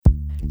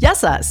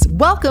Yes, us.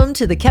 Welcome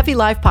to the Kefi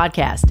Life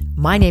Podcast.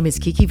 My name is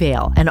Kiki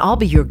Vale, and I'll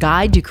be your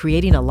guide to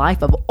creating a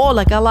life of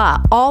Ola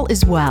Kala, all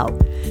is well.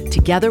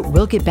 Together,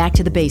 we'll get back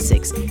to the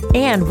basics,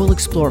 and we'll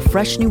explore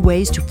fresh new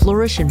ways to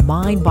flourish in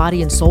mind,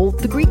 body, and soul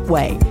the Greek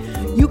way.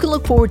 You can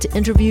look forward to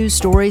interviews,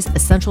 stories,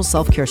 essential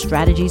self-care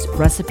strategies,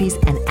 recipes,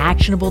 and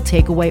actionable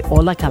takeaway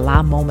Ola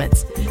Kala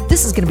moments.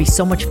 This is going to be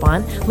so much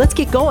fun. Let's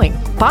get going.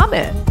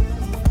 Πάμε!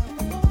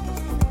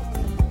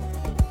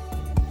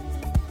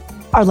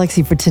 Our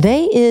lexi for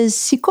today is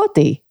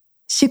sikoti,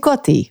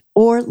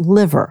 or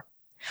liver.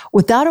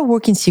 Without a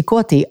working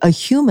sikoti, a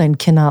human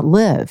cannot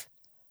live.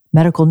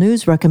 Medical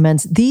News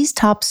recommends these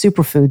top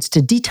superfoods to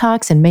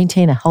detox and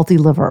maintain a healthy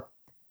liver: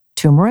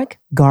 turmeric,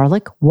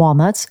 garlic,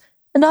 walnuts,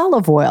 and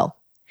olive oil.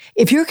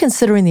 If you're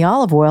considering the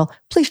olive oil,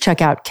 please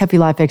check out Kefi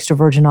Life Extra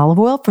Virgin Olive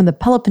Oil from the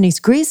Peloponnese,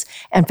 Greece,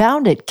 and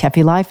found at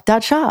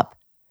kefilife.shop.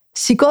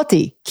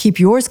 Sikoti, keep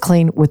yours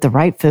clean with the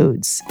right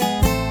foods.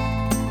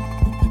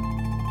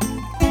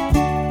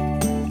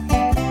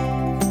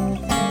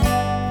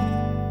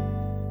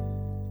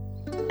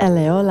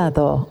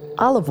 Eleolado,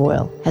 olive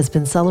oil, has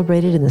been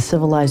celebrated in the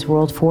civilized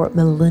world for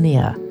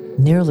millennia.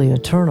 Nearly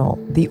eternal,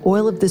 the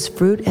oil of this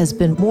fruit has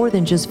been more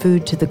than just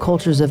food to the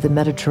cultures of the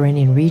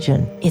Mediterranean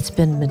region. It's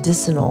been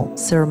medicinal,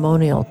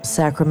 ceremonial,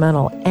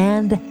 sacramental,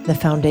 and the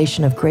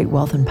foundation of great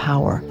wealth and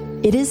power.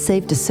 It is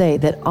safe to say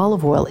that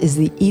olive oil is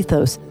the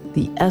ethos,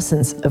 the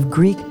essence of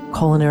Greek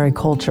culinary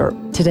culture.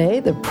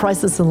 Today, the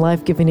priceless and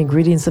life-giving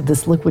ingredients of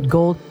this liquid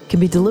gold can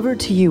be delivered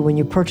to you when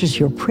you purchase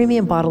your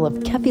premium bottle of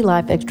Kefi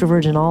Life Extra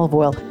Virgin Olive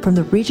Oil from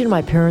the region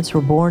my parents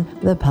were born,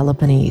 the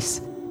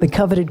Peloponnese. The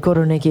coveted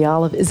Koroneiki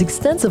olive is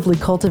extensively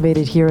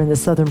cultivated here in the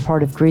southern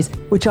part of Greece,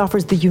 which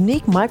offers the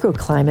unique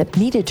microclimate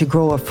needed to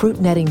grow a fruit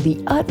netting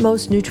the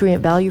utmost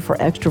nutrient value for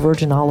extra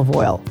virgin olive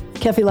oil.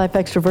 Kefi Life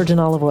Extra Virgin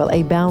Olive Oil,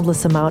 a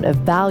boundless amount of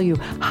value,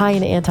 high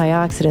in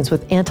antioxidants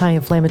with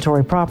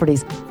anti-inflammatory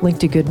properties, linked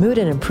to good mood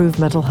and improved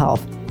mental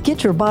health.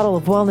 Get your bottle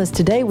of wellness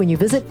today when you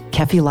visit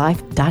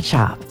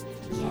kefilife.shop.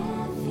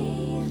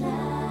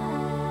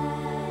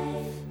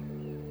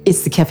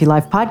 It's the Kefi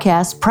Life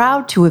Podcast,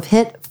 proud to have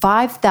hit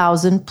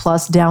 5,000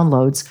 plus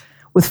downloads,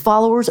 with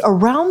followers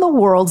around the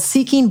world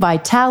seeking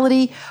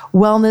vitality,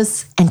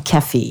 wellness, and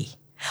Kefi.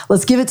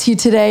 Let's give it to you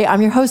today.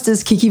 I'm your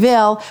hostess, Kiki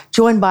Vale,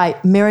 joined by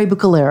Mary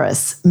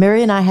Boukhaleris.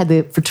 Mary and I had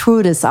the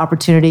fortuitous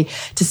opportunity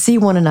to see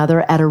one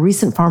another at a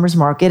recent farmer's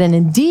market, and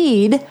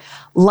indeed,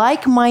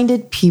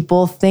 like-minded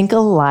people think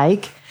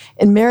alike,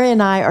 and Mary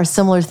and I are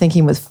similar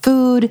thinking with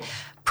food,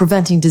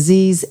 preventing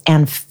disease,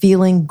 and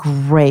feeling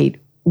great.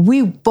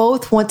 We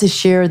both want to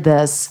share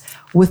this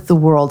with the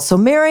world. So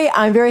Mary,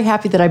 I'm very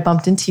happy that I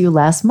bumped into you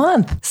last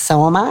month.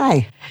 So am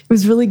I. It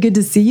was really good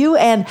to see you.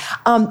 And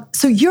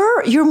so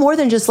you're more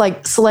than just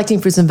like selecting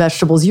fruits and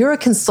vegetables. You're a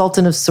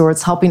consultant of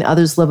sorts, helping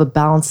others live a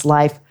balanced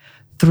life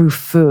through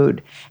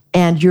food.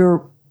 And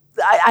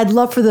I'd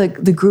love for the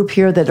group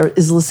here that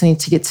is listening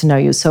to get to know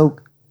you. So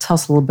tell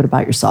us a little bit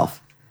about yourself.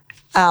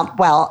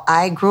 Well,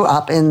 I grew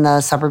up in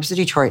the suburbs of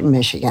Detroit in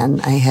Michigan.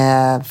 I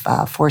have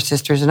 4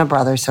 sisters and a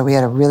brother, so we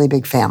had a really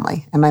big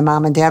family. And my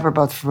mom and dad were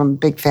both from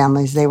big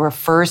families. They were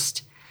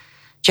first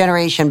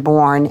generation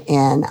born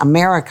in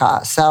America,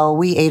 so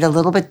we ate a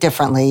little bit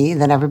differently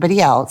than everybody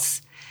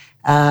else.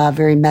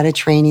 Very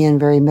Mediterranean,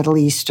 very Middle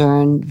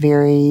Eastern,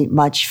 very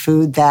much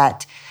food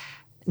that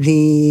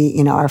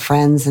our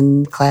friends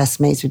and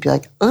classmates would be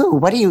like, "Ooh,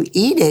 what are you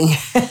eating?"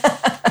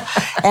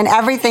 And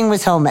everything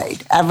was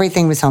homemade.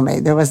 Everything was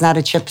homemade. There was not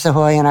a Chips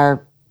Ahoy in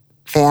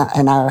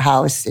our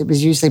house. It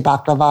was usually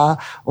baklava,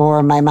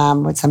 or my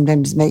mom would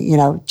sometimes make,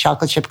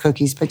 chocolate chip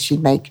cookies, but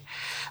she'd make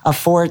a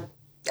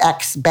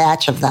 4X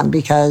batch of them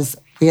because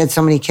we had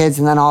so many kids,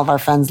 and then all of our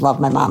friends loved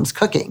my mom's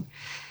cooking.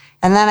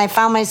 And then I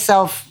found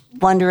myself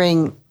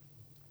wondering,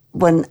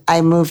 when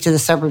I moved to the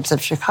suburbs of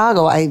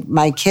Chicago,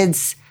 my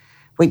kids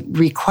would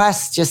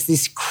request just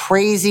this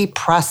crazy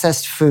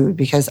processed food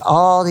because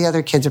all the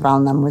other kids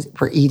around them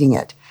were eating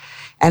it.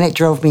 And it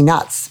drove me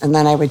nuts. And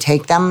then I would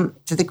take them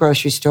to the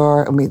grocery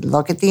store and we'd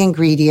look at the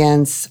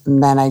ingredients,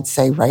 and then I'd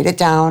say, write it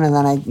down. And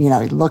then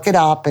I'd look it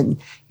up, and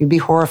you'd be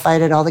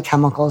horrified at all the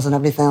chemicals and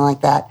everything like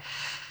that.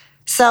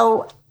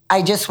 So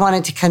I just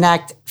wanted to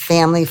connect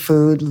family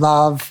food,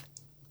 love,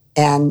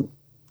 and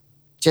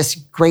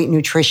just great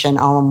nutrition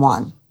all in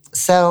one.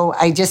 So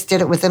I just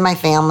did it within my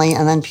family,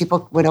 and then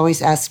people would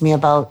always ask me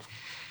about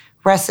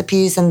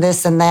recipes and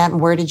this and that, and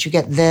where did you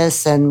get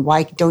this, and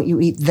why don't you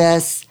eat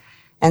this?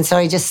 And so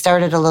I just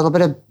started a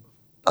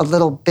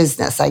little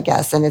business, I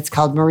guess, and it's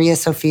called Maria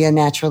Sophia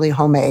Naturally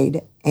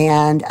Homemade.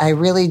 And I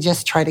really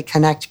just try to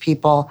connect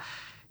people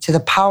to the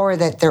power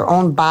that their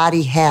own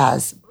body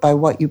has by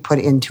what you put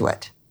into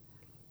it.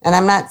 And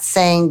I'm not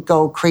saying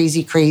go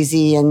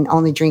crazy and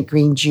only drink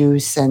green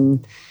juice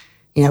and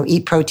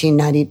eat protein,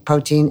 not eat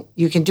protein.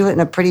 You can do it in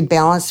a pretty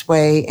balanced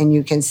way, and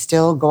you can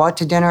still go out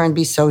to dinner and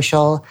be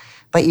social,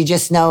 but you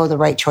just know the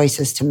right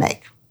choices to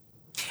make.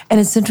 And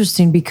it's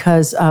interesting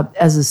because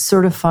as a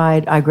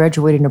certified, I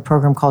graduated in a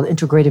program called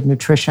Integrative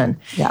Nutrition.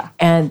 Yeah.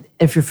 And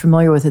if you're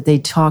familiar with it, they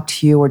talk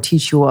to you or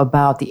teach you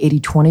about the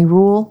 80-20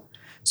 rule.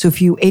 So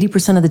if you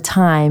 80% of the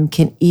time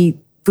can eat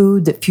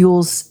food that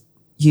fuels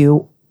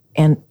you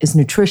and is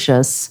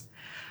nutritious,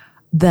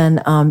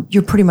 then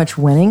you're pretty much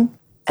winning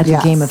at the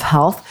game of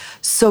health.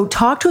 So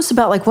talk to us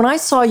about, like, when I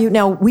saw you,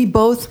 now we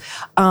both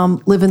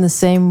live in the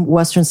same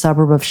western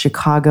suburb of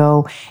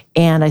Chicago,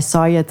 and I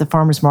saw you at the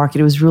farmer's market.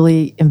 It was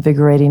really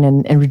invigorating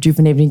and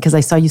rejuvenating because I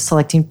saw you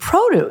selecting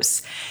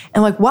produce.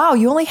 And like, wow,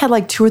 you only had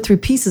like 2 or 3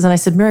 pieces. And I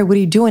said, Mary, what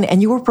are you doing?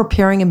 And you were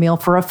preparing a meal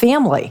for a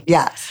family.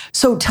 Yes.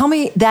 So tell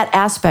me that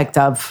aspect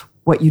of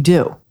what you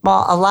do.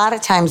 Well, a lot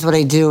of times what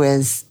I do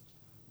is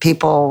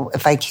people,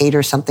 if I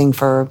cater something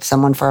for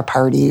someone for a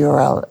party, or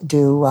I'll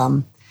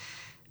do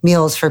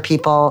meals for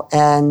people,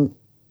 and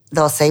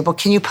they'll say, well,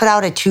 can you put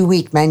out a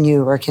 2-week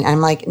menu? Or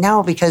I'm like,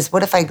 no, because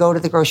what if I go to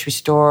the grocery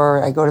store,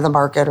 or I go to the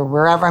market, or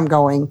wherever I'm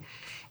going,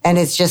 and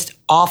it's just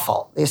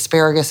awful. The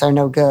asparagus are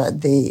no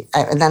good.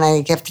 And then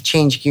I have to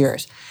change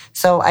gears.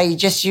 So I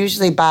just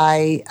usually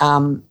buy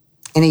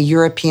in a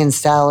European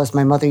style, as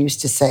my mother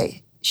used to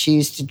say.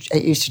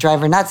 It used to drive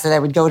her nuts that I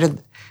would go to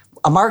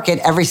a market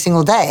every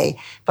single day,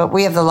 but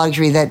we have the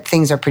luxury that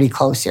things are pretty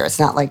close here. It's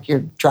not like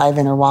you're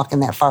driving or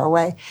walking that far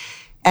away.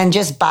 And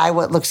just buy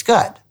what looks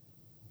good.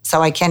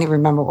 So I can't even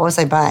remember, what was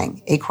I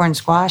buying? Acorn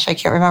squash? I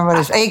can't remember what it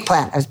was.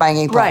 Eggplant. I was buying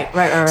eggplant.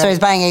 Right. So I was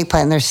buying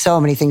eggplant, and there's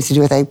so many things to do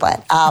with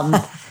eggplant.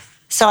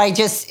 So I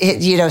just,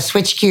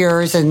 switched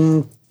gears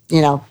and,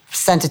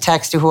 sent a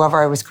text to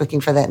whoever I was cooking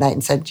for that night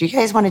and said, do you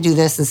guys want to do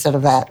this instead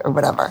of that, or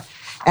whatever?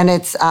 And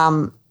it's,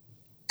 and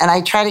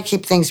I try to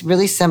keep things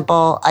really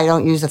simple. I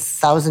don't use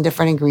 1,000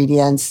 different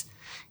ingredients.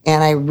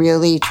 And I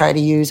really try to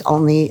use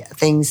only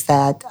things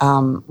that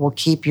will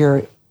keep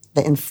the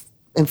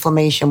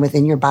inflammation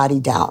within your body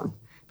down,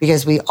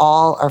 because we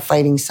all are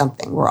fighting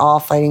something. We're all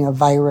fighting a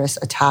virus,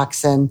 a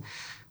toxin,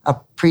 a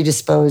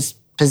predisposed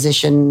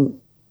position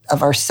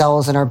of our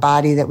cells in our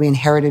body that we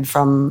inherited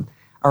from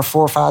our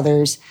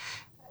forefathers.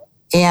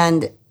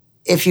 And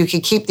if you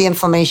can keep the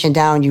inflammation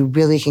down, you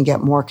really can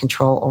get more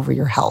control over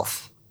your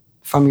health,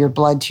 from your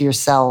blood to your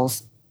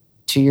cells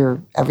to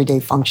your everyday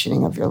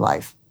functioning of your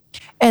life.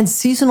 And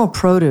seasonal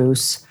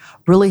produce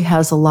really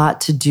has a lot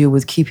to do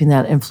with keeping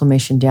that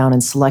inflammation down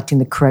and selecting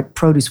the correct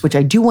produce, which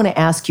I do want to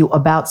ask you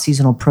about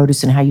seasonal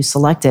produce and how you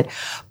select it.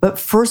 But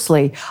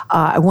firstly,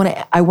 I want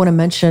to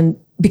mention,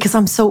 because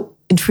I'm so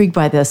intrigued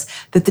by this,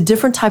 that the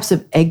different types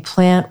of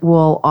eggplant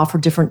will offer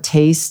different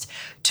taste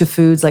to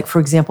foods. Like, for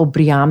example,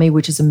 biryani,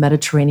 which is a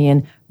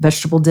Mediterranean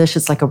vegetable dish.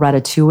 It's like a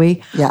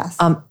ratatouille. Yes.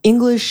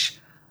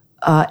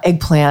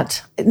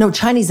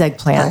 Chinese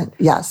eggplant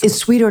yes, is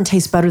sweeter and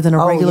tastes better than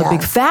a regular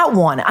big fat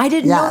one. I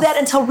didn't know that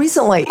until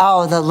recently.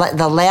 Oh,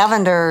 the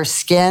lavender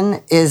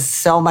skin is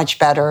so much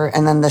better,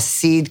 and then the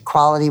seed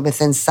quality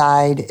within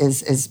inside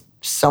is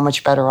so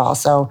much better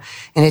also.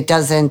 And it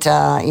doesn't,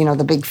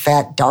 the big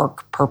fat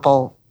dark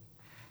purple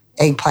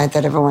eggplant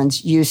that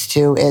everyone's used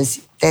to,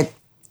 it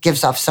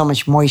gives off so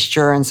much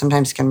moisture and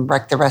sometimes can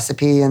wreck the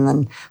recipe. And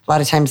then a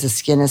lot of times the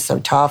skin is so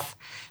tough.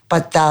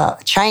 But the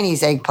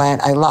Chinese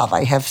eggplant, I love.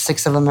 I have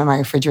 6 of them in my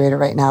refrigerator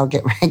right now,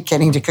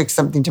 getting to cook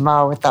something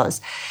tomorrow with those.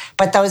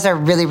 But those are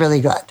really,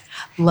 really good.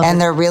 And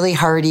they're really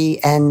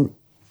hearty, and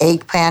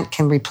eggplant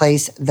can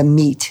replace the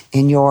meat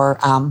in your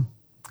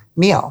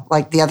meal.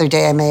 Like the other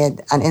day I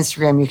made on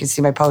Instagram, you can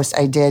see my post,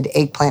 I did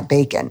eggplant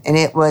bacon, and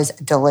it was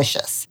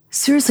delicious.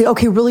 Seriously?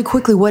 Okay, really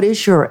quickly, what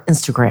is your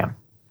Instagram?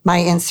 My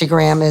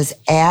Instagram is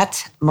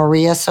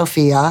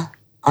 @MariaSofia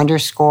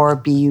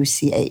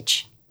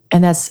 _BUCH.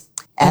 And that's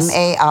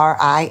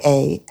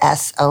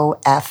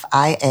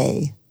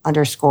MariaSofia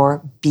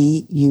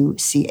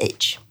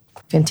 _BUCH.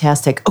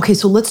 Fantastic. Okay,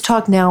 so let's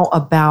talk now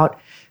about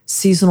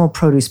seasonal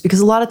produce,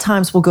 because a lot of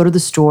times we'll go to the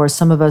store,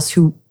 some of us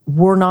who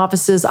were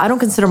novices. I don't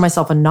consider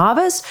myself a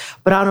novice,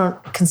 but I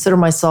don't consider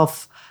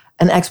myself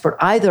an expert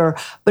either.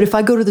 But if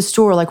I go to the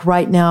store, like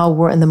right now,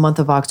 we're in the month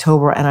of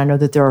October, and I know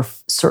that there are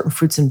certain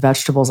fruits and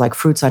vegetables, like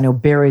fruits. I know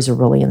berries are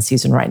really in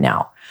season right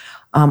now.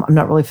 I'm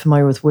not really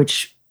familiar with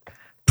which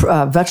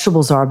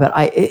vegetables are, but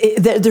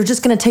they're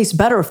just going to taste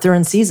better if they're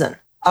in season.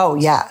 Oh,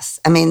 yes.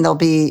 I mean, they'll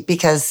be,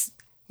 because,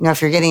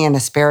 if you're getting an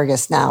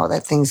asparagus now,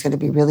 that thing's going to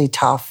be really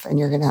tough, and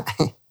you're going to,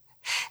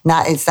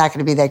 it's not going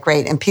to be that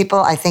great. And people,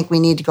 I think we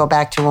need to go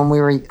back to when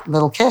we were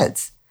little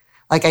kids.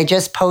 Like I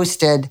just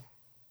posted,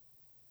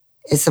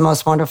 it's the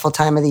most wonderful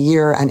time of the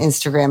year on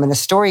Instagram, and a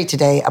story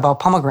today about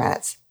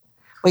pomegranates.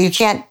 Well, you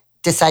can't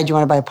decide you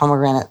want to buy a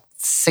pomegranate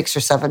 6 or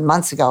 7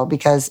 months ago,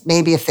 because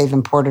maybe if they've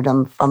imported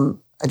them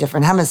from a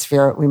different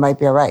hemisphere, we might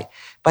be all right.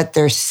 But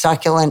they're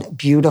succulent,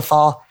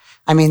 beautiful.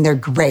 I mean, they're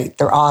great.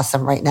 They're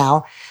awesome right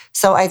now.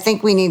 So I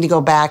think we need to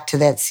go back to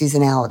that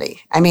seasonality.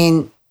 I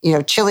mean,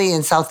 Chile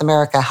and South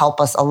America help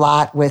us a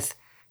lot with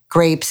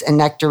grapes and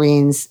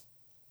nectarines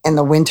in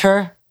the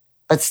winter,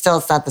 but still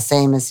it's not the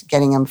same as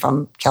getting them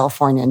from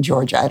California and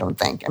Georgia, I don't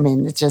think. I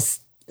mean, it's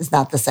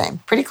not the same.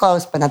 Pretty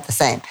close, but not the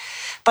same.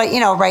 But,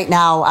 right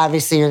now,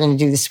 obviously, you're going to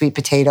do the sweet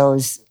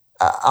potatoes,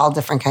 all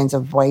different kinds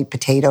of white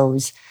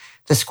potatoes,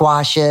 the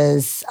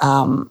squashes.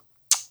 Let's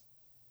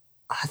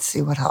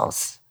see what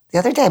else. The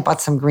other day I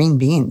bought some green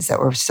beans that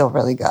were still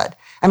really good.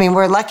 I mean,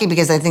 we're lucky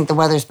because I think the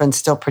weather's been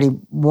still pretty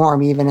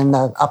warm, even in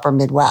the upper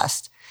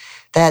Midwest,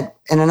 that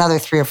in another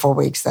 3 or 4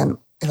 weeks, then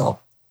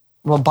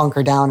we'll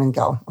bunker down and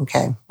go,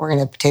 okay, we're going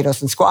to have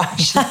potatoes and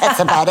squash. That's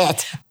about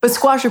it. But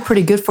squash are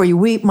pretty good for you.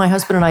 My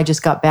husband and I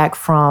just got back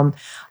from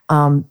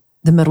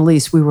the Middle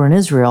East. We were in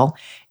Israel,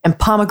 and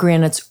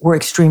pomegranates were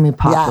extremely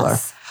popular.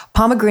 Yes.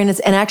 Pomegranates,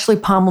 and actually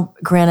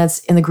pomegranates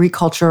in the Greek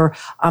culture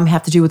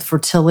have to do with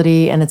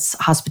fertility, and it's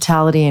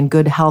hospitality and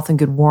good health and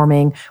good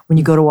warming when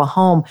you go to a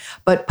home.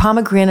 But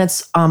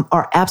pomegranates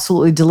are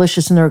absolutely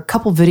delicious, and there are a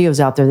couple videos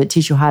out there that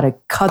teach you how to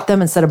cut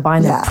them instead of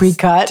buying them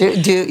pre-cut.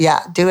 Do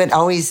it.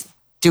 Always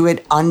do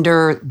it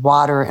under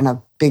water in a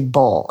big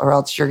bowl, or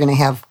else you're going to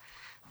have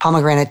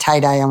pomegranate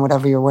tie-dye on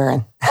whatever you're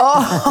wearing.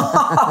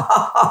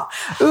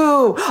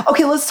 Ooh.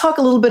 Okay, let's talk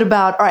a little bit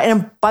about, all right,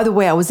 and by the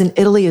way, I was in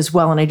Italy as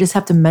well, and I just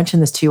have to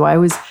mention this to you. I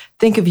always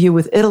think of you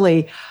with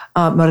Italy,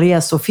 Maria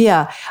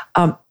Sofia.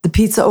 The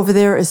pizza over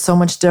there is so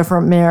much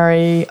different,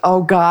 Mary.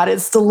 Oh, God,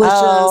 it's delicious.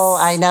 Oh,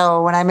 I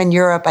know. When I'm in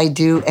Europe, I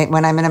do.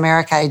 When I'm in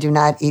America, I do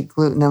not eat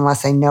gluten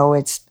unless I know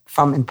it's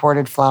from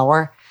imported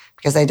flour,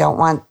 because I don't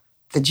want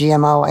the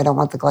GMO. I don't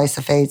want the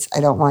glyphosates.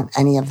 I don't want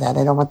any of that.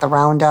 I don't want the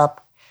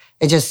Roundup.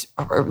 It just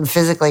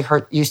physically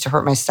used to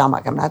hurt my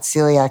stomach. I'm not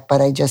celiac,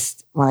 but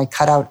when I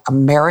cut out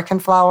American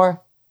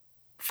flour,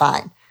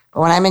 fine.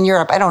 But when I'm in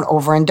Europe, I don't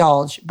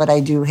overindulge, but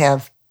I do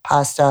have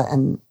pasta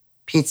and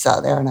pizza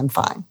there, and I'm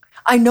fine.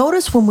 I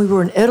noticed when we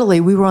were in Italy,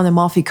 we were on the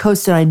Amalfi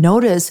Coast, and I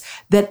noticed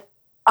that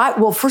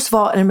first of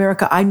all, in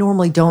America, I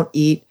normally don't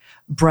eat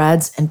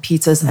breads and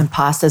pizzas and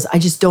pastas. I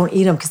just don't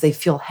eat them because they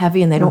feel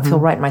heavy and they don't feel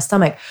right in my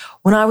stomach.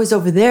 When I was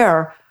over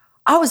there,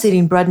 I was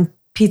eating bread and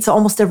pizza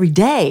almost every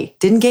day.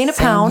 Didn't gain a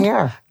pound.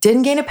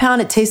 Didn't gain a pound.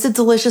 It tasted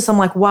delicious. I'm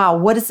like, wow,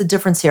 what is the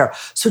difference here?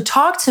 So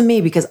talk to me,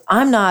 because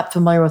I'm not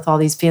familiar with all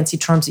these fancy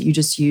terms that you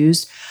just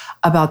used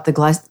about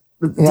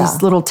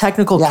these little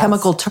technical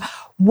chemical terms.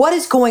 What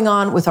is going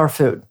on with our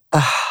food?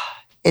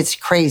 It's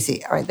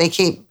crazy. All right.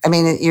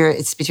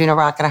 It's between a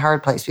rock and a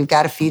hard place. We've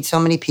got to feed so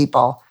many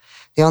people.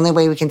 The only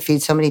way we can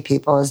feed so many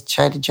people is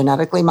try to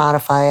genetically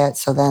modify it.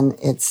 So then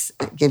it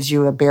gives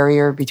you a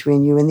barrier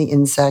between you and the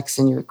insects,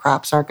 and your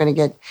crops aren't going to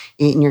get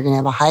eaten. You're going to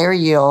have a higher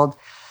yield.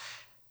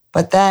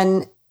 But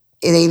then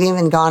they've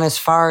even gone as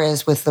far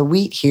as with the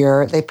wheat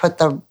here, they put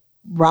the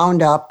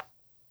Roundup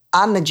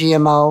on the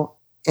GMO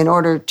in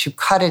order to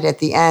cut it at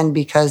the end,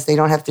 because they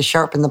don't have to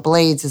sharpen the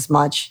blades as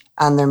much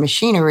on their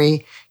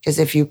machinery. Because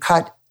if you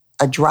cut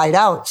a dried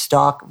out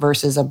stalk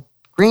versus a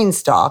green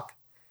stalk,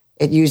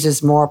 it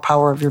uses more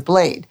power of your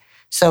blade.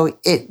 So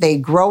they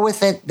grow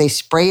with it, they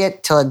spray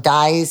it till it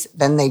dies,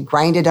 then they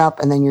grind it up,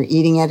 and then you're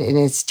eating it, and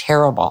it's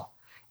terrible.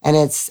 And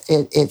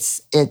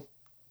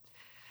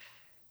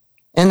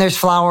and there's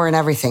flour and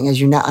everything,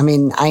 as you know. I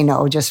mean, I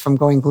know just from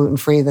going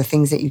gluten-free, the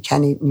things that you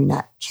can eat and you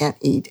can't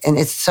eat. And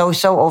it's so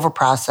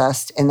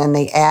overprocessed. And then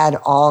they add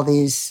all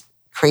these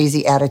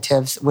crazy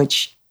additives,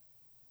 which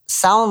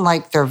sound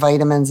like they're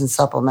vitamins and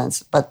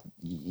supplements, but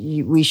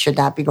we should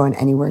not be going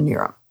anywhere near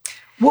them.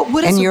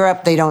 In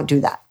Europe, they don't do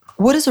that.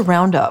 What is a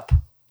Roundup?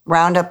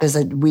 Roundup is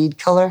a weed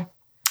killer,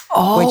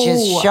 which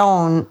has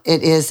shown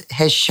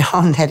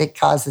that it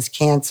causes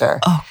cancer.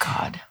 Oh,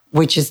 God.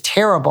 Which is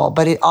terrible,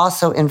 but it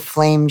also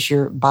inflames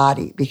your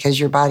body, because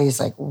your body is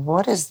like,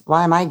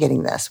 why am I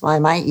getting this? Why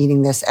am I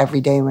eating this every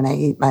day when I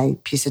eat my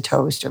piece of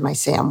toast or my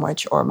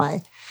sandwich or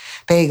my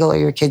bagel, or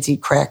your kids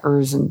eat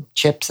crackers and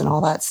chips and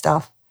all that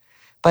stuff?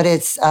 But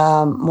it's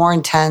more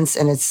intense,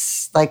 and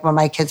it's like when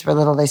my kids were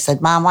little, they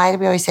said, "Mom, why do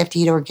we always have to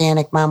eat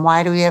organic? Mom,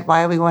 why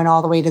are we going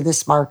all the way to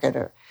this market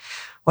or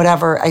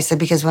whatever?" I said,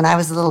 because when I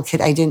was a little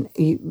kid,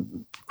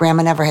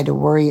 Grandma never had to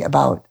worry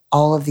about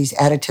all of these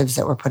additives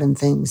that were put in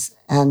things.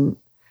 And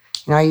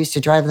I used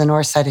to drive the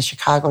north side of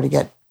Chicago to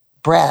get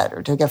bread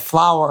or to get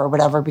flour or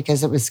whatever,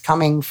 because it was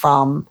coming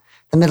from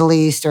the Middle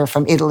East or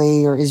from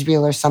Italy or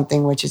Israel or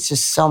something, which is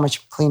just so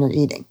much cleaner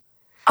eating.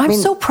 I'm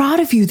so proud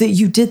of you that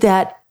you did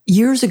that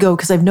years ago,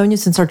 because I've known you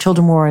since our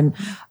children were in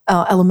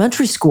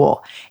elementary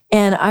school.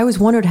 And I always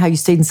wondered how you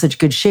stayed in such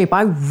good shape.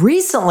 I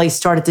recently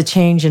started to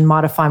change and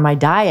modify my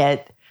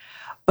diet,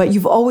 but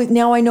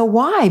now I know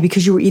why,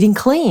 because you were eating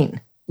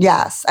clean.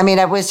 Yes. I mean,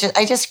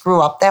 I just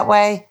grew up that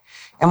way.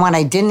 And when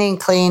I didn't eat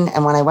clean,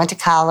 and when I went to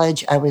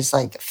college, I was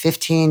like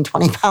 15,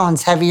 20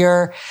 pounds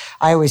heavier.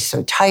 I was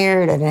so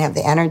tired. I didn't have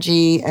the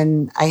energy,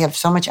 and I have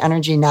so much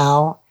energy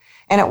now.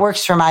 And it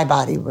works for my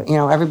body.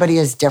 Everybody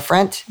is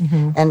different.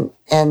 Mm-hmm.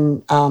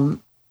 And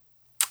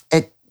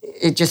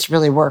it just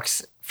really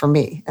works for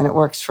me. And it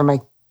works for my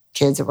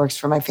kids. It works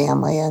for my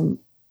family. And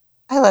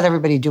I let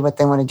everybody do what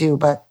they want to do,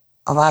 but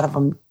a lot of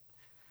them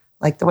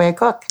like the way I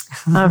cook.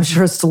 I'm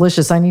sure it's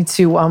delicious. I need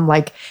to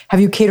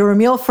have you cater a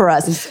meal for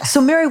us. So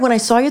Mary, when I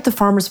saw you at the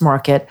farmer's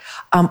market,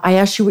 I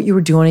asked you what you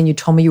were doing, and you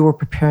told me you were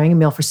preparing a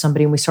meal for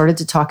somebody, and we started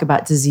to talk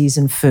about disease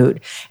and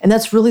food. And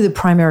that's really the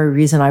primary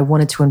reason I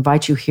wanted to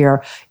invite you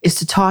here, is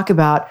to talk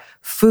about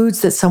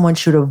foods that someone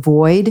should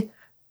avoid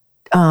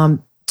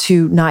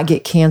to not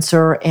get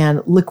cancer,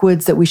 and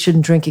liquids that we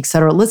shouldn't drink, et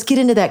cetera. Let's get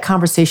into that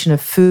conversation of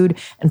food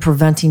and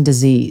preventing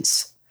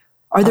disease.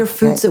 Are there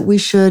foods that we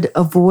should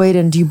avoid?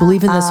 And do you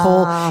believe in this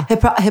whole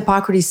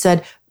Hippocrates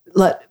said,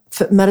 let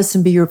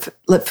food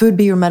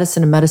be your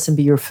medicine and medicine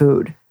be your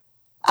food?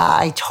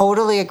 I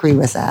totally agree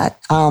with that.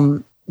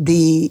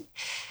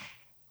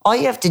 All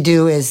you have to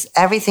do is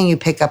everything you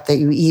pick up that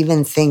you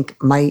even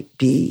think might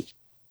be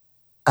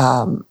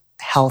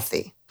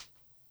healthy.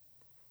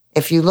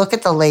 If you look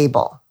at the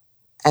label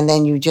and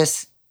then you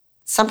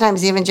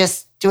sometimes even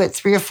just do it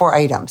 3 or 4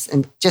 items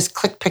and just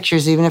click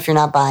pictures, even if you're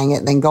not buying it,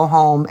 and then go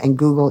home and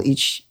Google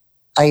each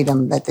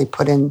item that they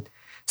put in,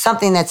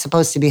 something that's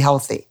supposed to be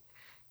healthy.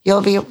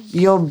 You'll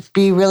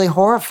be really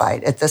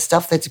horrified at the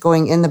stuff that's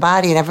going in the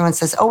body. And everyone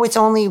says, oh, it's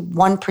only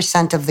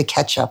 1% of the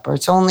ketchup, or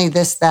it's only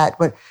this, that.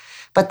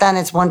 But then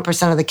it's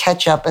 1% of the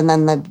ketchup, and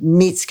then the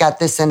meat's got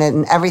this in it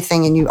and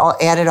everything, and you all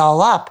add it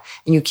all up,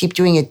 and you keep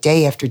doing it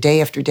day after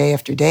day after day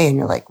after day, and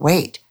you're like,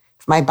 wait,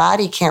 if my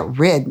body can't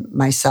rid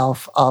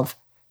myself of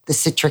the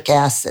citric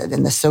acid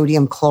and the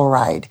sodium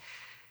chloride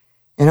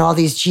and all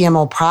these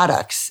GMO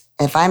products,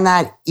 if I'm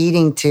not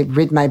eating to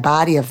rid my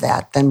body of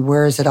that, then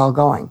where is it all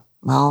going?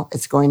 Well,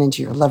 it's going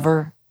into your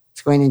liver,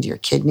 it's going into your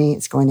kidney,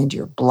 it's going into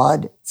your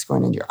blood, it's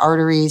going into your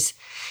arteries,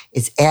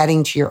 it's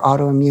adding to your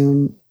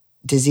autoimmune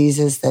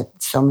diseases that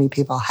so many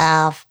people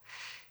have,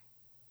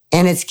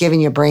 and it's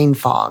giving you brain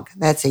fog.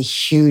 That's a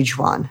huge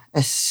one,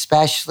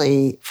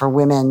 especially for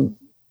women.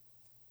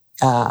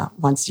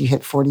 Once you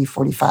hit 40,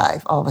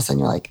 45, all of a sudden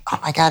you're like, oh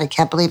my God, I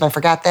can't believe I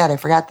forgot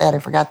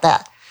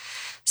that.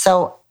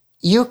 So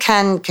you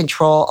can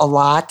control a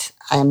lot.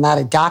 I am not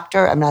a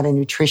doctor. I'm not a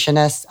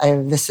nutritionist.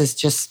 This is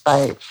just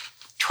by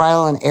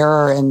trial and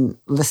error and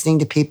listening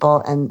to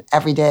people. And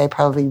every day I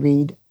probably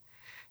read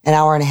an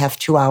hour and a half,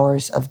 2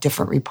 hours of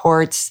different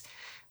reports.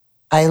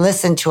 I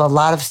listen to a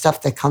lot of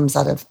stuff that comes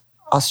out of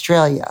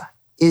Australia,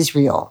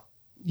 Israel,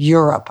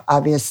 Europe,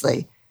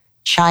 obviously,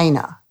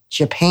 China,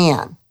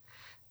 Japan.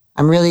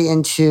 I'm really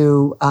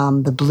into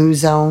the Blue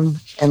Zone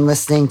and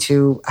listening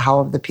to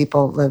how the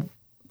people live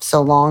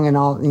so long in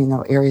all,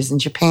 areas in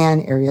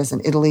Japan, areas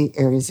in Italy,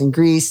 areas in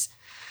Greece.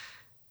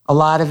 A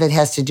lot of it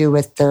has to do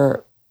with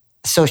their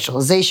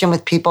socialization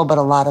with people, but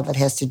a lot of it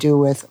has to do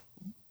with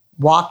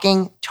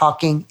walking,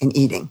 talking, and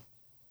eating.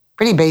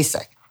 Pretty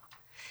basic.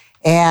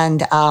 And,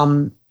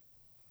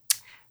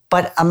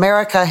 but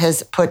America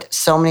has put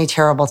so many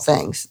terrible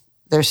things.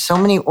 There's so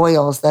many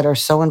oils that are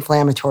so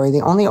inflammatory.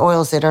 The only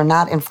oils that are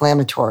not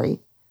inflammatory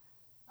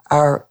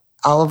are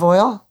olive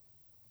oil,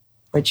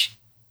 which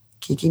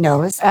Kiki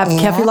knows.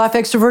 Kefi Life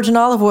Extra Virgin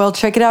Olive Oil.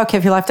 Check it out,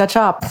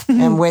 KefiLife.shop.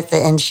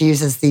 and she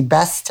uses the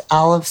best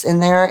olives in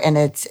there, and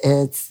it's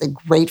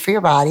great for your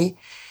body.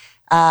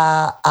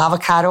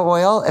 Avocado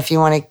oil, if you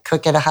want to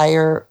cook at a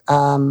higher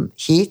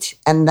heat.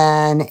 And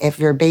then if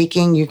you're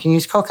baking, you can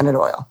use coconut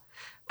oil.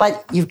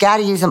 But you've got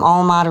to use them all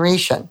in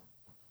moderation.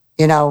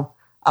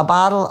 A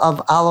bottle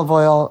of olive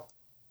oil,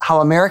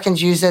 how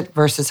Americans use it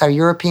versus how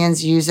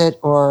Europeans use it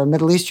or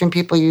Middle Eastern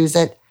people use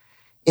it,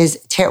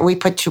 we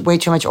put way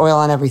too much oil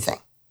on everything.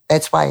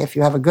 That's why if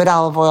you have a good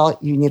olive oil,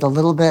 you need a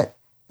little bit.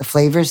 The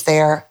flavor's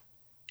there,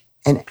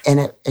 and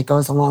it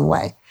goes a long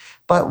way.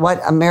 But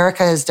what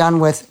America has done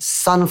with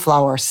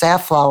sunflower,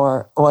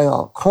 safflower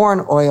oil,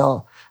 corn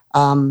oil,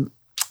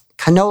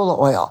 canola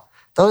oil,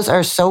 those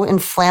are so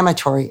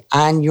inflammatory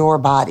on your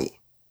body.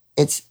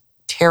 It's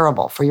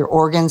terrible for your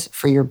organs,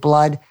 for your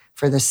blood,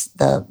 for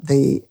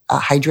the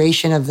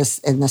hydration of this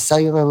in the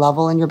cellular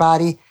level in your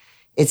body.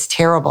 It's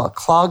terrible. It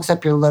clogs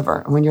up your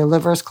liver. And when your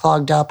liver is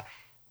clogged up,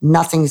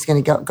 nothing's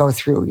going to go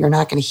through. You're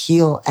not going to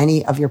heal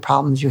any of your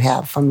problems you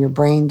have from your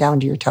brain down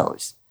to your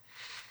toes.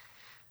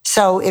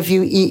 So if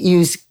you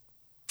use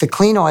the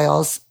clean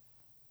oils,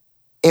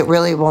 it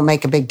really will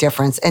make a big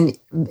difference. And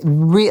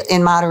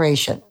in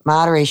moderation.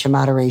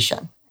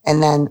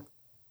 And then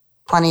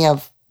plenty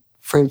of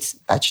fruits,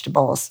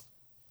 vegetables,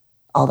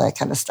 all that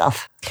kind of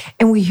stuff.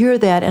 And we hear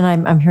that, and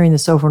I'm hearing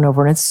this over and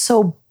over, and it's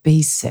so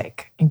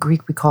basic. In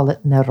Greek, we call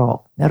it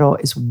nero. Nero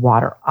is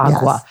water,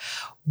 agua.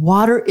 Yes.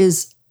 Water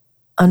is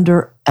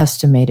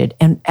underestimated.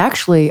 And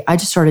actually, I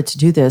just started to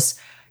do this.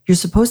 You're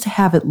supposed to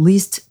have at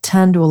least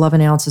 10 to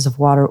 11 ounces of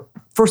water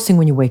first thing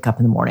when you wake up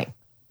in the morning.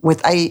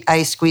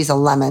 I squeeze a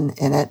lemon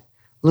in it,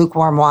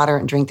 lukewarm water,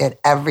 and drink that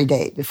every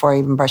day before I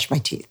even brush my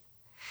teeth.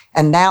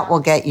 And that will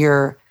get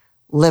your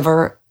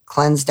liver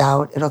cleansed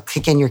out. It'll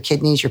kick in your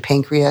kidneys, your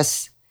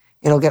pancreas.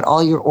 It'll get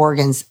all your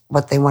organs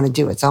what they want to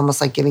do. It's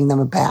almost like giving them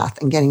a bath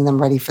and getting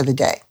them ready for the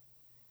day.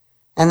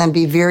 And then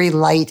be very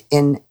light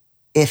in,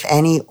 if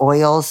any,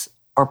 oils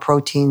or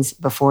proteins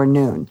before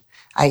noon.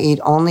 I eat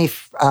only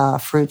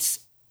fruits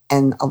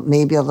and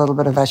maybe a little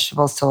bit of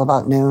vegetables till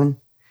about noon.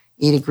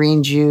 Eat a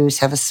green juice,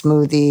 have a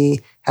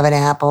smoothie, have an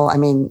apple.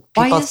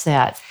 Why is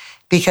that?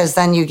 Because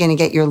then you're going to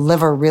get your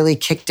liver really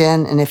kicked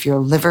in. And if your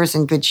liver's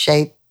in good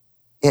shape,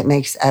 it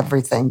makes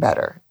everything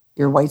better.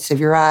 Your whites of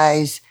your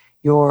eyes,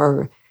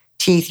 your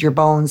teeth, your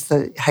bones,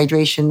 the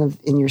hydration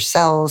in your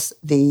cells,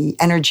 the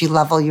energy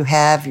level you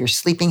have, your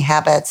sleeping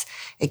habits.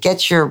 It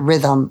gets your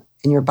rhythm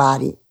in your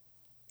body.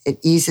 It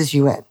eases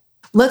you in.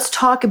 Let's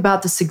talk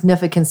about the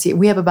significance.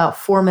 We have about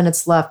 4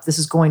 minutes left. This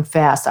is going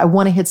fast. I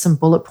want to hit some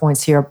bullet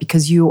points here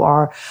because you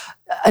are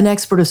an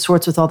expert of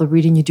sorts with all the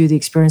reading you do, the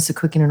experience of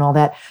cooking and all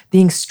that.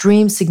 The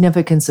extreme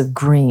significance of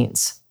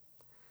greens.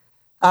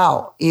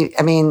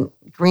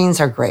 Greens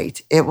are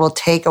great. It will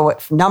take away,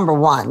 number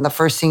one, the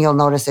first thing you'll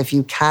notice if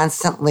you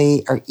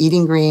constantly are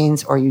eating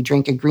greens or you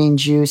drink a green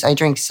juice. I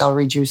drink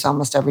celery juice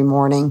almost every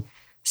morning.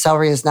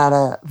 Celery is not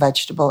a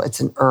vegetable, it's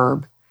an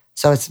herb.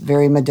 So it's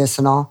very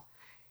medicinal.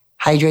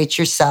 Hydrates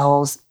your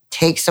cells,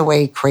 takes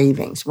away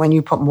cravings. When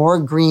you put more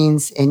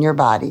greens in your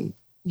body,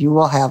 you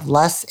will have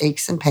less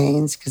aches and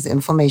pains because the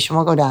inflammation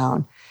will go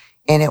down.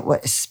 And it will,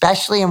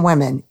 especially in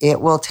women,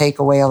 it will take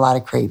away a lot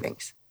of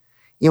cravings.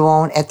 You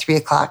won't at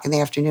 3:00 in the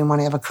afternoon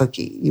want to have a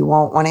cookie. You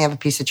won't want to have a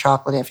piece of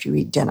chocolate after you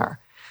eat dinner.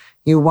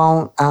 You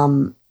won't,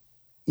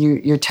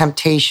 your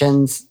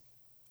temptations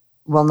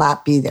will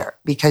not be there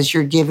because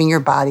you're giving your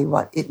body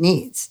what it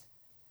needs.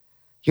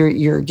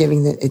 You're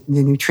giving the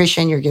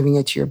nutrition, you're giving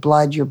it to your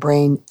blood, your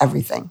brain,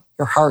 everything,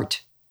 your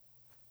heart.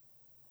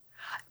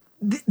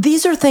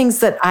 These are things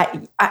that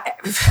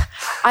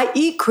I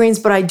eat greens,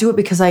 but I do it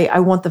because I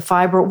want the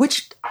fiber,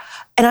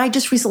 and I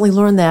just recently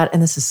learned that,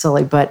 and this is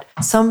silly, but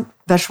some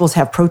vegetables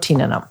have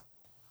protein in them.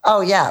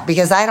 Oh yeah,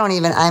 because I'll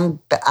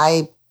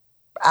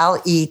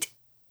eat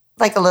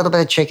like a little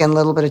bit of chicken, a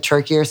little bit of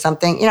turkey or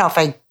something. If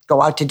I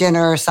go out to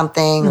dinner or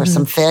something or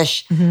some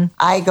fish,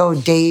 I go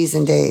days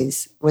and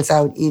days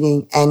without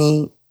eating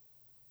any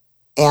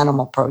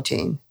animal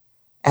protein.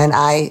 And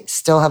I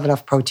still have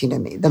enough protein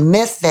in me. The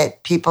myth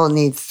that people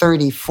need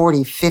 30,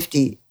 40,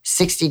 50,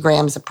 60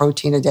 grams of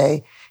protein a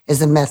day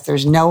is a myth.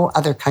 There's no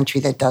other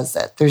country that does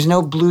that. There's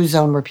no blue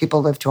zone where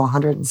people live to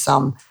 100 and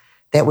some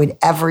that would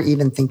ever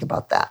even think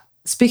about that.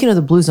 Speaking of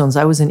the blue zones,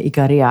 I was in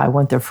Ikaria. I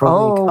went there for a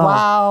week. Oh,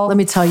 wow. Let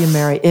me tell you,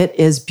 Mary, it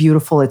is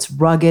beautiful. It's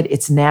rugged.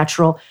 It's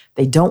natural.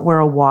 They don't wear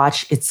a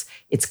watch. It's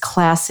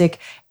classic.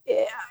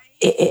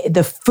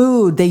 The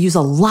food, they use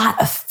a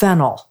lot of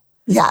fennel.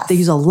 Yes. They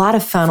use a lot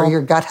of fennel. For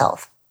your gut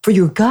health. For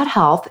your gut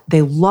health.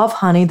 They love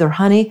honey. Their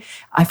honey,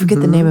 I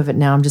forget the name of it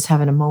now. I'm just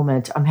having a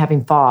moment. I'm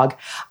having fog.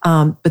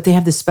 But they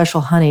have this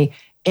special honey.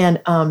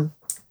 And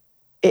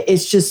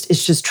it's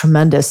just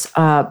tremendous.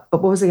 But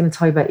what was I going to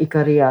tell you about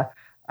Ikaria?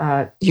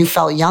 You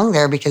felt young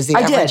there because the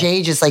average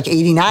age is like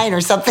 89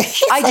 or something.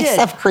 I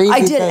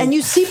did. And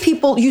you see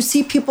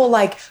people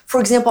like,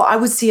 for example, I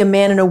would see a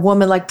man and a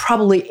woman like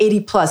probably 80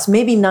 plus,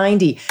 maybe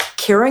 90,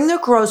 carrying their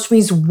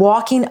groceries,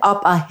 walking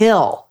up a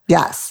hill.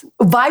 Yes.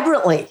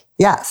 Vibrantly.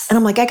 Yes. And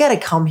I'm like, I got to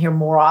come here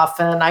more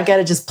often. I got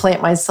to just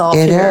plant myself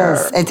here.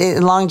 It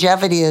is.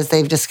 Longevity, as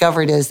they've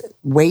discovered, is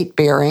weight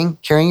bearing,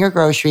 carrying your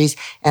groceries.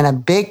 And a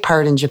big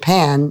part in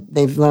Japan,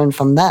 they've learned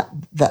from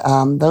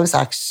those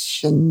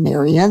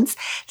octogenarians,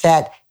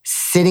 that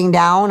sitting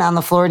down on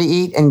the floor to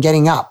eat and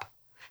getting up.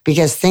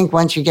 Because think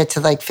once you get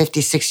to like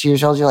 50, 60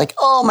 years old, you're like,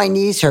 oh, my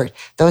knees hurt.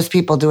 Those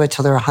people do it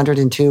till they're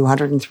 102,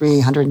 103,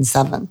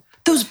 107.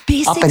 Those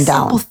basic,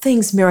 simple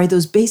things, Mary,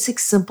 those basic,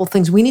 simple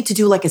things. We need to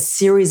do like a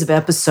series of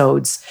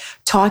episodes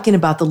talking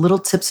about the little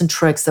tips and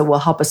tricks that will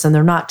help us. And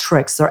they're not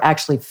tricks. They're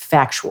actually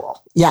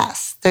factual.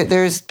 Yes.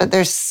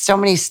 There's so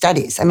many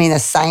studies. I mean, a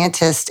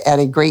scientist at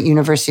a great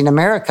university in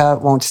America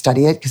won't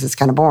study it because it's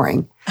kind of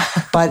boring.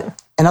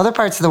 But in other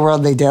parts of the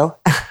world, they do.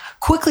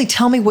 Quickly,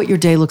 tell me what your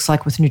day looks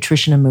like with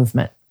nutrition and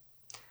movement.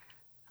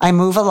 I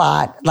move a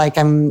lot.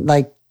 I'm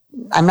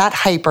not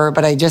hyper,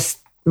 but I just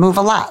move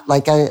a lot.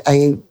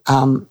 I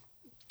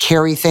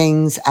carry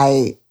things.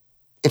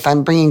 If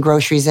I'm bringing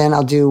groceries in,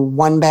 I'll do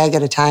one bag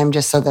at a time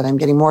just so that I'm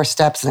getting more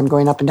steps and I'm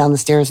going up and down the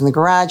stairs in the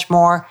garage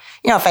more.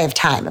 If I have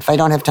time. If I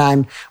don't have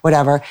time,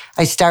 whatever.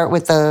 I start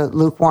with the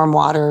lukewarm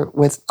water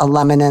with a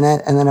lemon in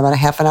it. And then about a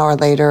half an hour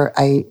later,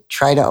 I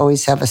try to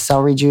always have a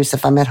celery juice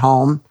if I'm at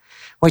home,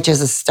 which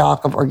is a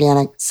stalk of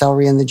organic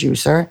celery in the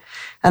juicer.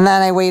 And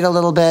then I wait a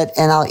little bit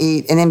and I'll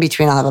eat. And in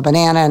between, I'll have a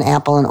banana, an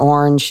apple, an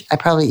orange. I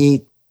probably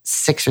eat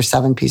 6 or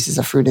 7 pieces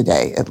of fruit a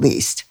day at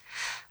least.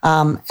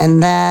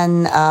 And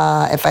then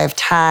if I have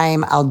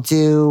time, I'll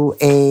do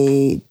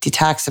a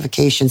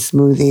detoxification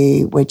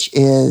smoothie, which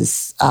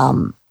is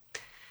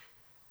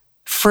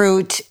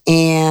fruit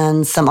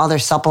and some other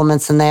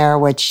supplements in there,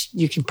 which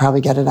you can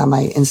probably get it on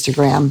my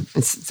Instagram.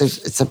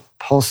 It's a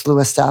whole slew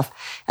of stuff.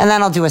 And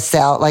then I'll do a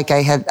salad. Like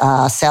I had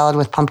a salad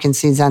with pumpkin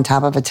seeds on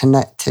top of it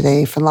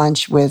today for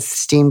lunch with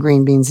steamed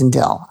green beans and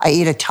dill. I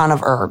eat a ton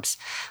of herbs.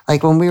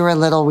 Like when we were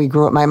little, we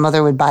grew up, my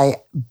mother would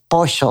buy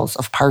bushels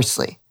of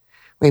parsley.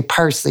 We had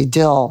parsley,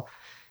 dill.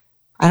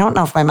 I don't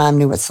know if my mom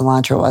knew what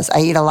cilantro was.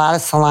 I eat a lot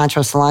of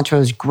cilantro. Cilantro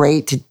is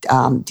great to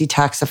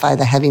detoxify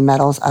the heavy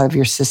metals out of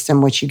your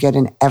system, which you get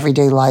in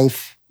everyday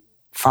life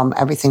from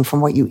everything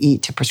from what you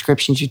eat to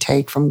prescriptions you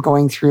take, from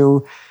going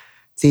through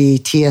the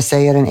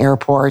TSA at an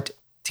airport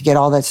to get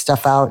all that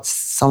stuff out.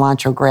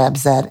 Cilantro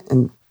grabs that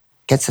and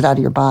gets it out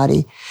of your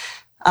body.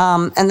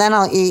 And then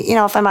I'll eat,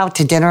 if I'm out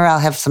to dinner, I'll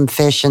have some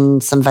fish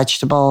and some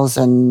vegetables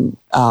and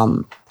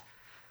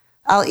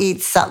I'll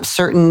eat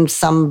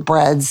some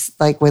breads,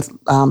 like with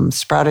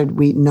sprouted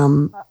wheat in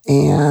them.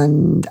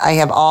 And I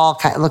have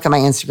look at my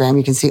Instagram.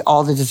 You can see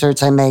all the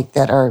desserts I make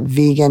that are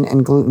vegan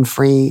and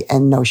gluten-free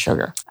and no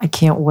sugar. I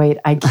can't wait.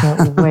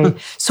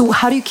 So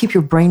how do you keep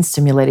your brain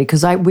stimulated?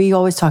 Because we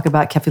always talk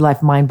about Kefi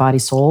Life, mind, body,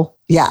 soul.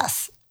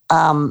 Yes.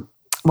 Well,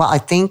 I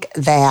think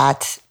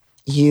that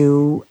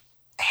you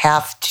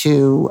have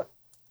to,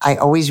 I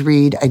always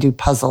read, I do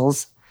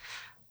puzzles.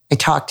 I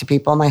talk to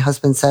people. My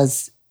husband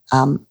says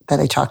that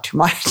I talk too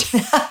much.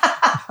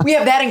 We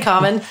have that in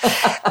common.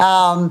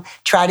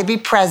 Try to be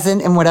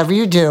present in whatever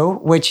you do,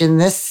 which in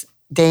this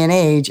day and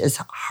age is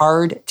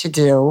hard to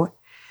do.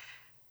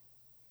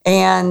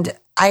 And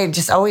I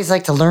just always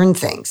like to learn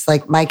things.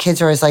 Like my kids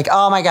are always like,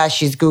 oh my gosh,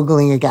 she's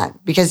Googling again.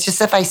 Because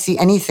just if I see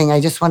anything, I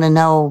just want to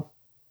know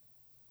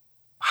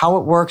how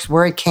it works,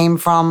 where it came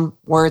from,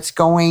 where it's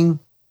going.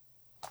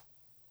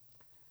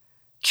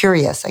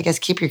 Curious. I guess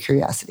keep your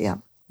curiosity up.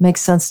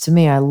 Makes sense to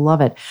me. I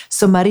love it.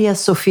 So Maria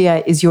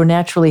Sofia is your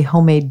naturally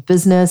homemade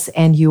business,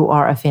 and you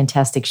are a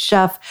fantastic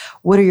chef.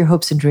 What are your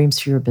hopes and dreams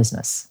for your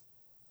business?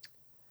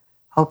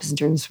 Hopes and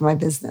dreams for my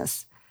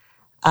business.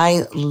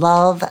 I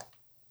love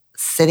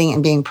sitting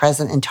and being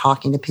present and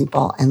talking to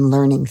people and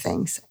learning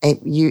things.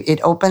 It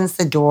opens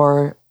the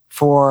door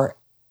for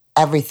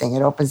everything.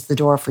 It opens the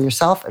door for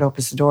yourself. It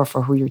opens the door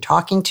for who you're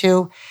talking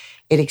to.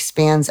 It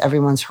expands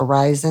everyone's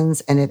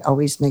horizons, and it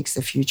always makes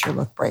the future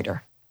look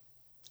brighter.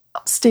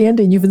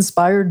 Outstanding. You've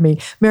inspired me.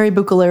 Mary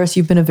Boukhaleris,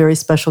 you've been a very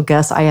special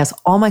guest. I ask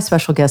all my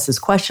special guests this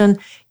question,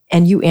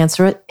 and you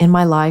answer it. In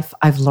my life,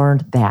 I've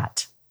learned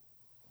that.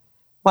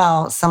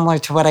 Well, similar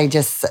to what I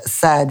just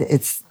said,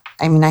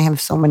 I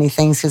have so many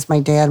things because my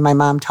dad and my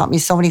mom taught me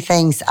so many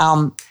things,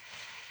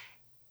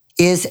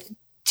 is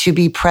to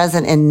be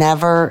present and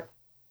never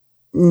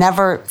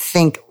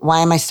think,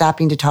 why am I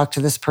stopping to talk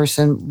to this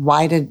person?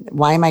 Why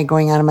am I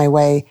going out of my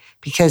way?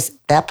 Because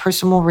that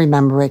person will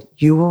remember it.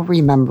 You will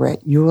remember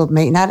it.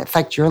 May not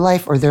affect your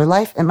life or their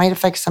life. It might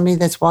affect somebody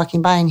that's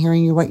walking by and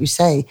hearing what you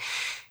say.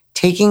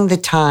 Taking the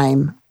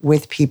time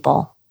with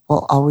people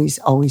will always,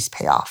 always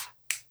pay off.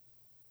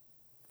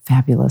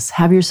 Fabulous.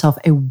 Have yourself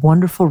a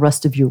wonderful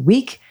rest of your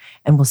week,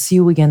 and we'll see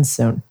you again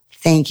soon.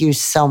 Thank you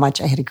so much.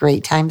 I had a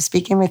great time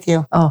speaking with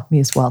you. Oh, me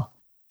as well.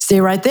 Stay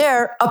right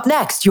there. Up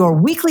next, your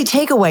weekly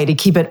takeaway to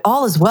keep it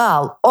all as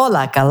well.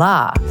 Ola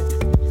Kala.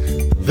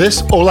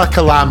 This Ola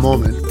Kala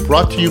moment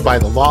brought to you by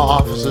the law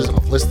offices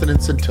of Liston and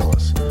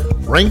Centillus.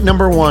 Ranked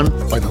number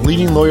 1 by the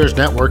leading lawyers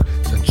network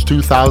since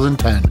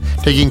 2010,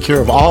 taking care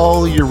of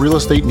all your real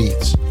estate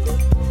needs.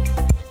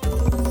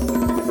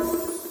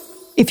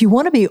 If you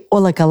want to be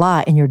Ola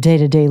Kala in your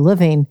day-to-day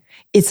living,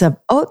 it's of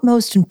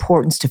utmost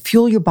importance to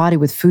fuel your body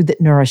with food that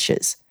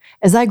nourishes.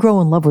 As I grow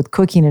in love with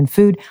cooking and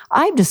food,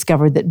 I've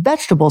discovered that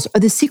vegetables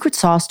are the secret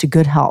sauce to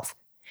good health.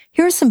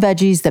 Here are some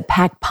veggies that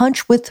pack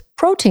punch with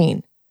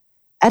protein: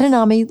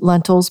 edamame,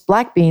 lentils,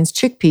 black beans,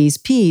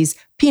 chickpeas, peas,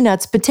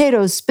 peanuts,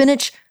 potatoes,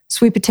 spinach,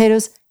 sweet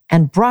potatoes,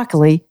 and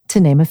broccoli,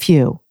 to name a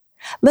few.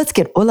 Let's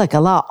get Ola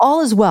Kala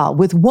all as well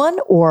with one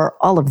or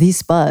all of these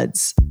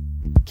spuds.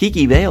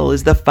 Kiki Vale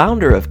is the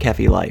founder of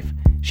Kefi Life.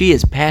 She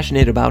is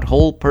passionate about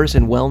whole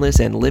person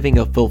wellness and living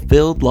a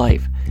fulfilled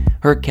life.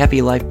 Her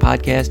Kefi Life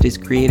podcast is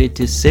created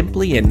to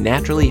simply and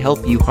naturally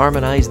help you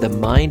harmonize the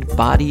mind,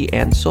 body,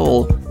 and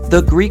soul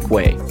the Greek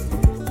way.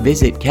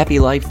 Visit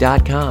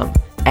KefiLife.com,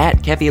 at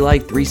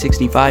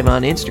KefiLife365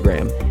 on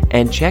Instagram,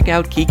 and check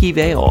out Kiki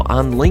Vale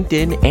on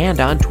LinkedIn and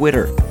on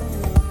Twitter.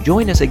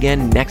 Join us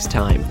again next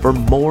time for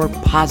more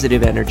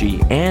positive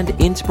energy and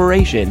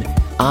inspiration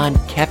on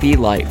Kefi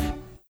Life.